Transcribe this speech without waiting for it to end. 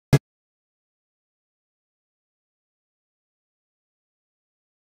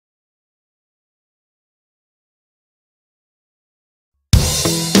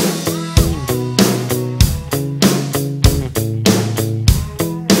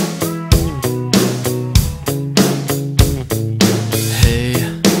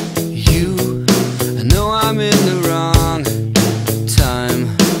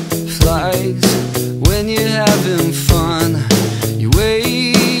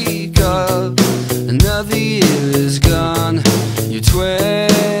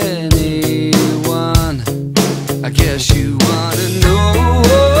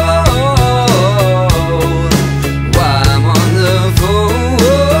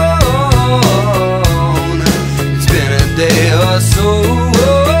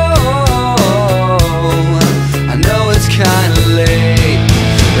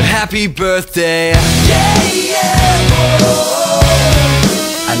birthday. Yeah, yeah, oh.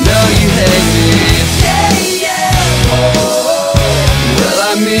 I know you hate me. Yeah, yeah, oh. Well,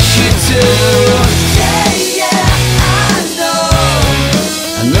 I miss you too. Yeah, yeah,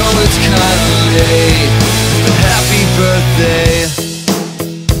 I know it's kinda late, but happy birthday.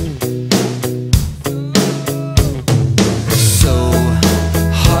 So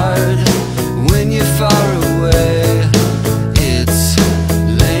hard when you're far away. It's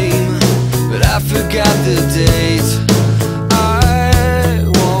lame, but I forgot the date. I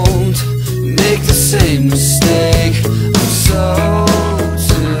won't make the same mistake. I'm so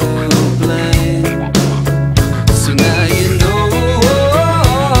to blame. So now you know.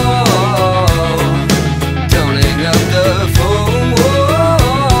 Don't hang up the phone.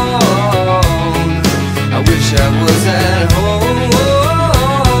 I wish I was at home.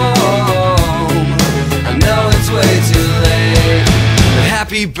 I know it's way too late, but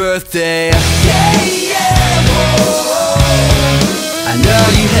happy birthday. Yeah, yeah, oh. I know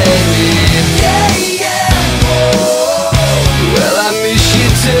you hate me. Yeah, yeah, oh. Well, I miss you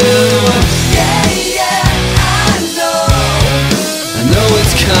too. Yeah, yeah, I know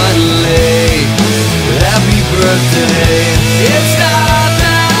it's kinda late, but happy birthday. It's not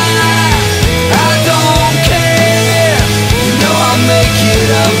that I don't care. You know I'll make it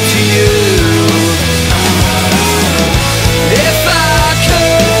up to you. If I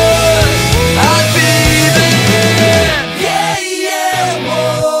could, I'd be there. Yeah, yeah,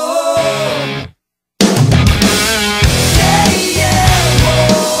 whoa. Yeah, yeah,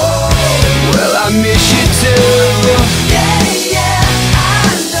 whoa. Well, I miss you too. Yeah, yeah, I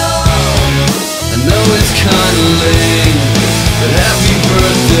know it's kinda late, but happy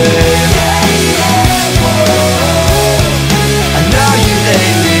birthday. Yeah, yeah, whoa. I know you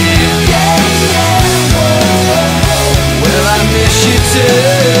hate me. Yeah, yeah, whoa. Well, I miss you too.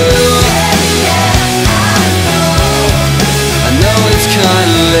 Yeah, yeah, I know it's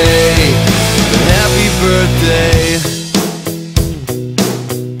kinda late, but happy birthday.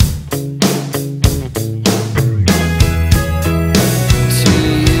 To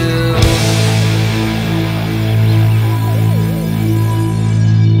you.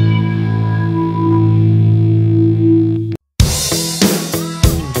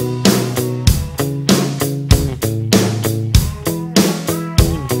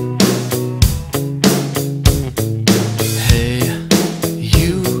 Hey,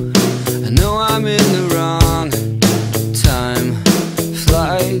 you, I know I'm in the wrong. Time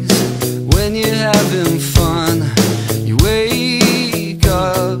flies when you're having fun. You wake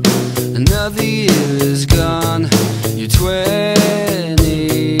up, another year is gone. You're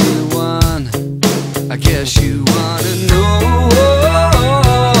 21. I guess you wanna know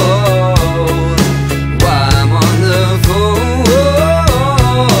why I'm on the phone.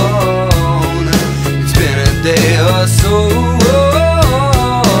 It's been a day or so.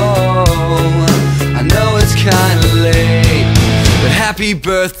 I know it's kinda late, but happy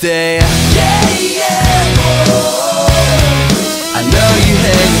birthday. Yeah, yeah, oh. I know you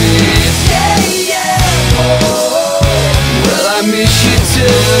hate me. Yeah, yeah, oh. Well, I miss you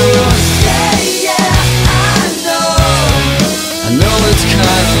too. Yeah, yeah, I know it's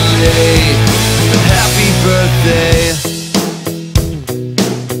kinda late, but happy birthday.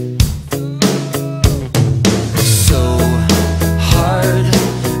 So hard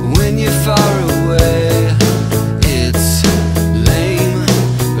when you're far away. It's lame,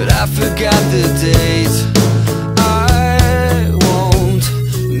 but I forgot the date. I won't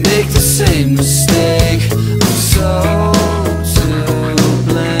make the same mistake. I'm so to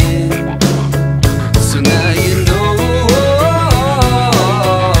blame. So now you know.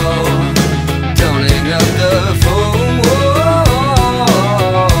 Don't hang up the phone.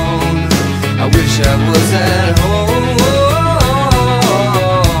 I wish I was at home.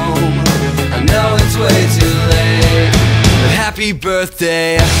 I know it's way too late, but happy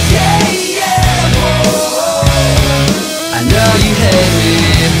birthday. Yeah, yeah, whoa. I know you hate me.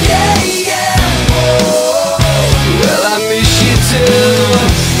 Yeah, yeah, whoa. Well, I miss you too.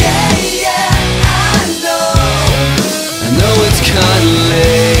 Yeah, yeah, I know it's kinda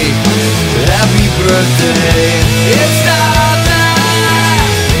late, but happy birthday. It's not that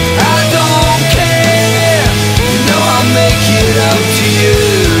I don't care. You know I'll make it up to you.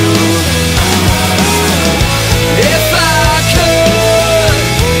 If I could,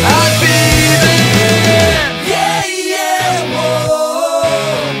 I'd be there. Yeah, yeah,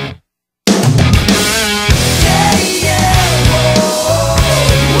 whoa. Yeah, yeah, whoa.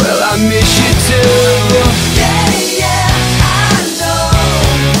 Well, I miss you too. Yeah, yeah,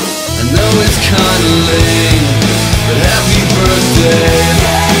 I know it's kinda late, but happy birthday.